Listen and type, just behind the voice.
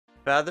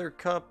Feather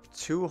Cup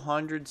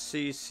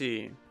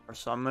 200cc.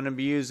 So I'm going to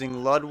be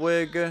using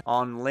Ludwig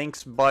on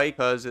Link's bike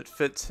because it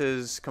fits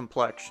his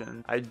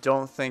complexion. I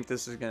don't think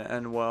this is going to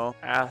end well.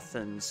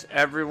 Athens,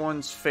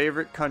 everyone's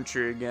favorite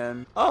country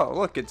again. Oh,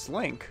 look, it's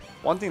Link.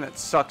 One thing that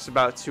sucks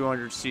about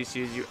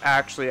 200cc is you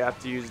actually have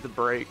to use the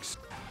brakes.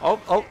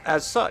 Oh,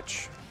 as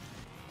such.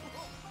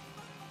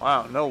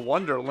 Wow, no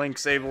wonder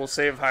Link's able to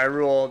save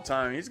Hyrule all the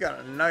time. He's got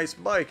a nice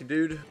bike,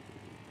 dude.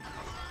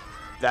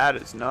 That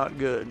is not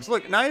good.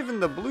 Look, not even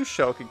the blue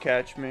shell could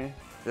catch me.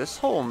 This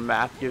whole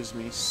map gives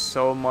me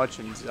so much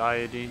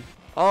anxiety.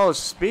 Oh,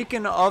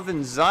 speaking of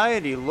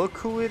anxiety, look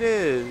who it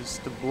is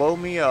to blow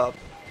me up.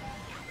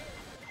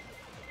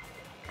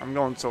 I'm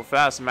going so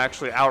fast, I'm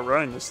actually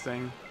outrunning this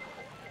thing.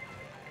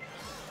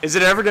 Is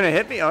it ever gonna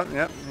hit me? Oh,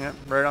 yep,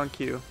 right on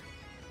cue.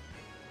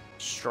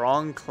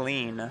 Strong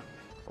clean. Well,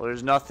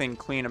 there's nothing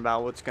clean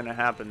about what's gonna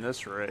happen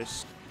this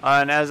race.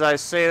 And as I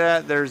say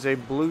that, there's a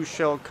blue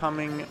shell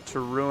coming to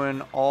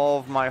ruin all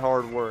of my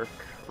hard work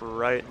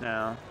right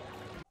now.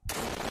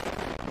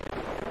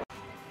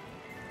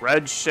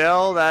 Red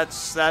shell,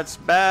 that's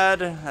bad.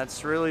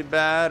 That's really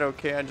bad.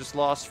 Okay, I just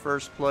lost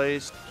first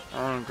place.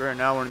 Oh, great,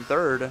 now we're in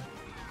third.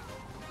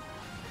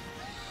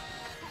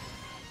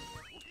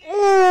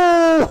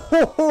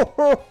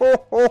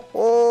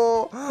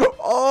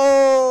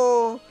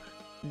 Oh!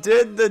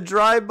 Did the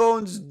Dry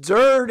Bones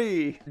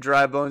dirty.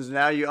 Dry Bones,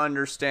 now you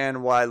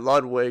understand why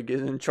Ludwig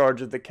is in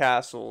charge of the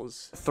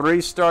castles.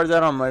 3-star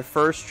that on my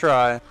first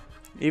try.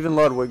 Even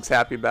Ludwig's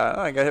happy about it.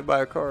 Oh, I got hit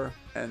by a car.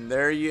 And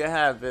there you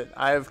have it.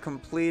 I have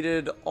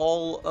completed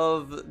all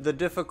of the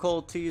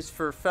difficulties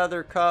for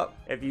Feather Cup.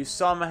 If you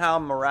somehow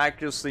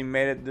miraculously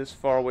made it this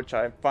far, which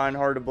I find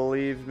hard to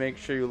believe, make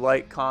sure you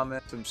like,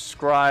 comment,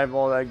 subscribe,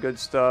 all that good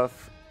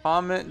stuff.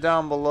 Comment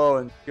down below,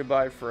 and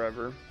goodbye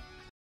forever.